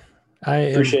 man. I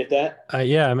appreciate that.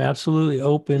 I'm absolutely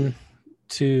open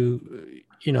to,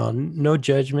 no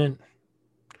judgment.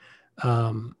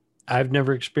 I've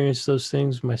never experienced those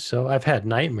things myself. I've had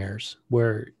nightmares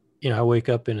where, I wake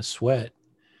up in a sweat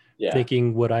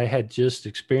thinking what I had just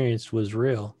experienced was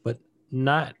real, but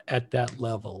not at that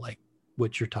level, like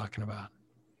what you're talking about.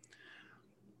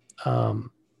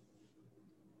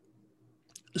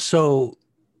 So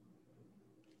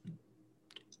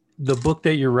the book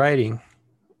that you're writing,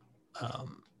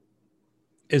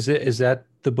 is that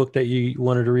the book that you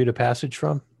wanted to read a passage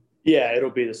from? Yeah, it'll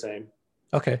be the same.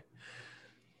 Okay.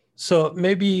 So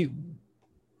maybe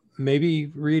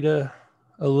read a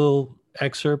little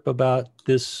excerpt about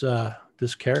this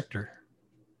this character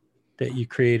that you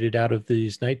created out of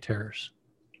these night terrors.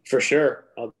 For sure.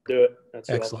 I'll do it. That's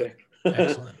who Excellent. I'll pick.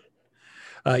 Excellent.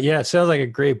 Yeah, it sounds like a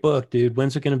great book, dude.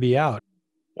 When's it going to be out?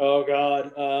 Oh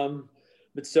God.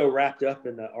 Been so wrapped up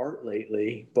in the art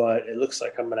lately, but it looks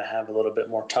like I'm going to have a little bit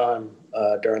more time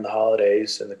during the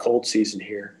holidays and the cold season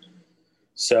here.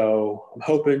 So I'm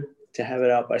hoping to have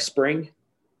it out by spring.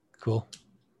 Cool.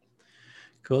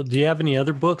 Cool. Do you have any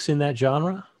other books in that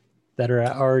genre that are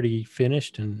already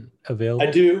finished and available?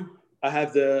 I do. I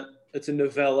have it's a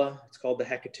novella. It's called The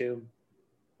Hecatomb.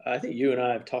 I think you and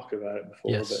I have talked about it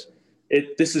before, Yes.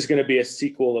 but this is going to be a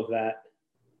sequel of that,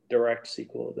 direct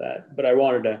sequel of that. But I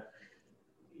wanted to,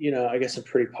 I get some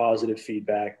pretty positive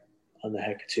feedback on The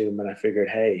Hecatomb, and I figured,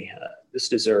 hey, this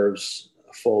deserves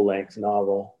a full-length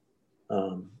novel.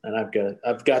 And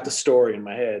I've got the story in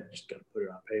my head, just got to put it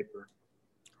on paper.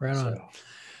 Right on.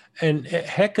 And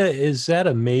Heka, is that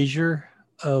a measure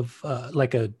of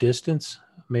like a distance,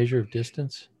 measure of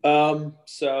distance?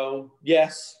 So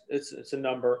yes, it's a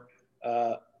number.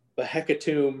 But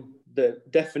hecatomb, the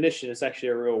definition is actually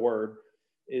a real word,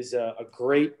 is a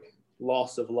great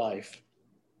loss of life.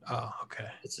 Oh, okay.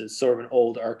 It's sort of an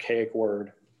old archaic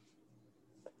word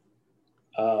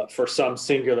for some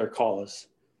singular cause.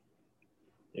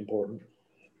 Important.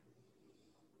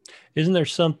 Isn't there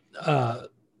some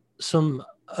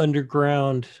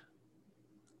underground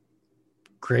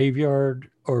graveyard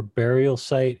or burial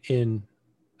site in,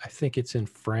 I think it's in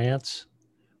France,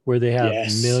 where they have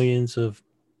millions of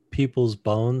people's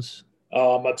bones?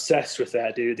 Oh, I'm obsessed with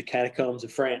that, dude. The catacombs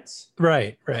of France.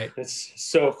 Right. It's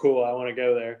so cool. I want to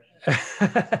go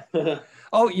there.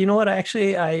 Oh, you know what?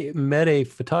 Actually, I met a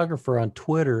photographer on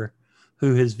Twitter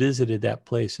who has visited that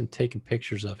place and taken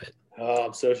pictures of it. Oh,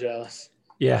 I'm so jealous.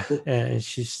 Yeah, and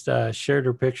she's shared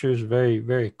her pictures. Very,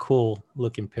 very cool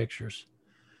looking pictures.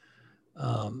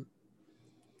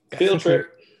 Field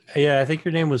trip. I think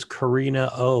her name was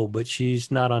Karina O, but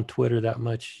she's not on Twitter that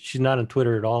much. She's not on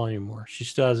Twitter at all anymore. She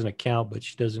still has an account, but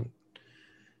she doesn't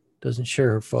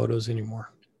share her photos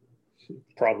anymore.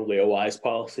 Probably a wise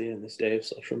policy in this day of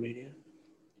social media.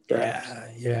 Perhaps.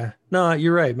 Yeah. No,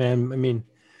 you're right, man. I mean,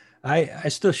 I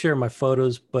still share my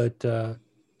photos, but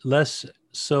less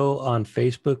so on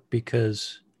Facebook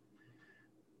because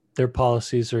their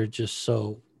policies are just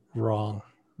so wrong,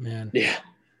 man. Yeah.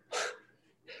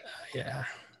 Yeah.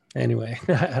 Anyway,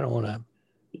 I don't want to.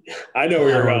 I know where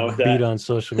you're going with that. Beat on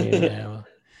social media.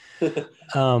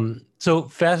 So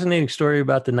fascinating story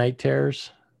about the night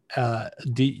terrors.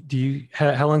 Do you?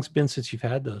 How long's it been since you've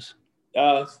had those?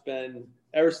 It's been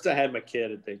ever since I had my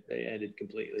kid. I think they ended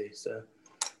completely. So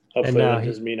hopefully that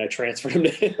doesn't mean I transferred him to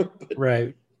him.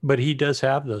 Right, but he does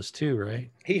have those too,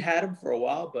 right? He had them for a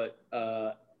while, but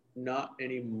not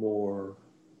anymore.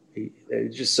 They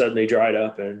just suddenly dried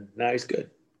up, and now he's good.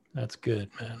 That's good,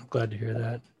 man. I'm glad to hear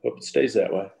that. Hope it stays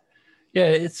that way. Yeah,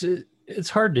 it's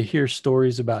hard to hear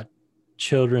stories about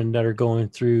children that are going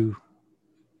through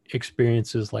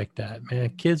experiences like that,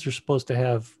 man. Kids are supposed to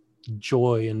have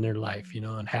joy in their life,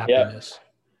 and happiness.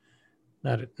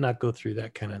 Yep. Not go through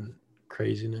that kind of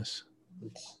craziness.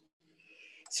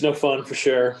 It's no fun for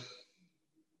sure.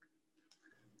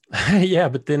 Yeah,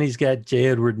 but then he's got J.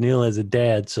 Edward Neal as a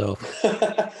dad, so.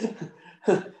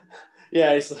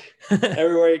 Yeah, he's like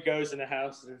everywhere he goes in the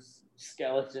house, there's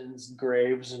skeletons,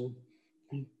 graves, and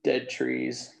dead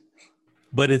trees.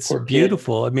 But it's Poor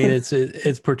beautiful. Kid. I mean,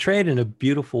 it's portrayed in a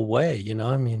beautiful way,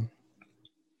 I mean.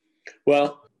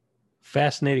 Well,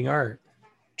 fascinating art.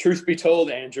 Truth be told,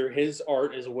 Andrew, his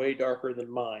art is way darker than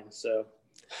mine. So.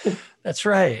 That's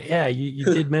right. Yeah, you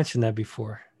did mention that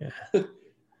before. Yeah.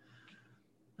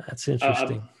 That's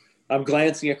interesting. I'm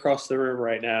glancing across the room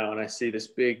right now, and I see this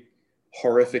big,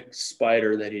 horrific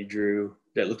spider that he drew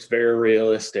that looks very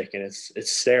realistic, and it's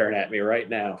staring at me right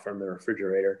now from the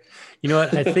refrigerator. You know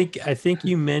what? I think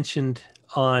you mentioned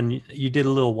you did a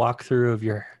little walkthrough of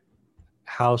your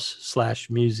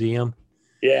house/museum.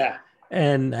 Yeah.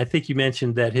 And I think you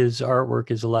mentioned that his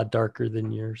artwork is a lot darker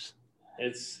than yours.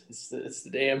 It's the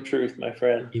damn truth, my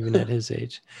friend. Even at his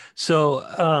age. So,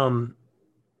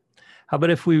 how about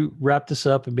if we wrap this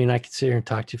up? I mean, I could sit here and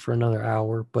talk to you for another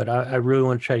hour, but I really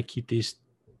want to try to keep these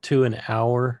to an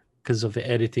hour because of the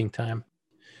editing time.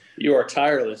 You are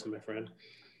tireless, my friend.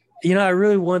 I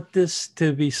really want this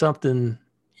to be something,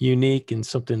 unique and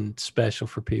something special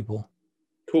for people.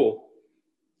 Cool.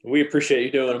 We appreciate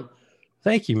you doing them.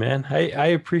 Thank you, man. I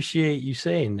appreciate you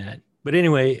saying that. But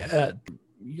anyway,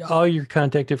 all your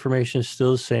contact information is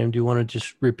still the same. Do you want to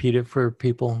just repeat it for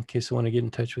people in case they want to get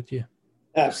in touch with you?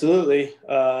 Absolutely.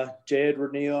 J.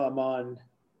 Edward Neal. I'm on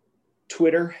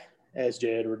Twitter as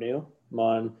J. Edward Neal. I'm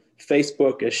on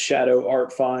Facebook as Shadow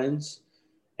Art Finds.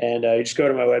 And you just go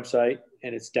to my website,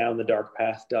 and it's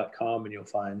downthedarkpath.com, and you'll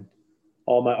find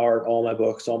all my art, all my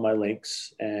books, all my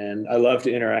links. And I love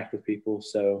to interact with people,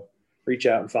 so reach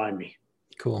out and find me.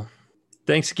 Cool.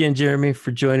 Thanks again, Jeremy,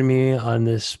 for joining me on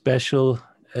this special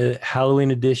Halloween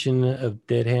edition of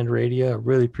Dead Hand Radio. I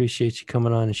really appreciate you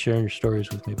coming on and sharing your stories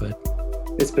with me, bud.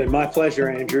 It's been my pleasure,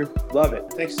 Andrew. Love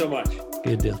it. Thanks so much.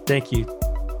 Good deal. Thank you.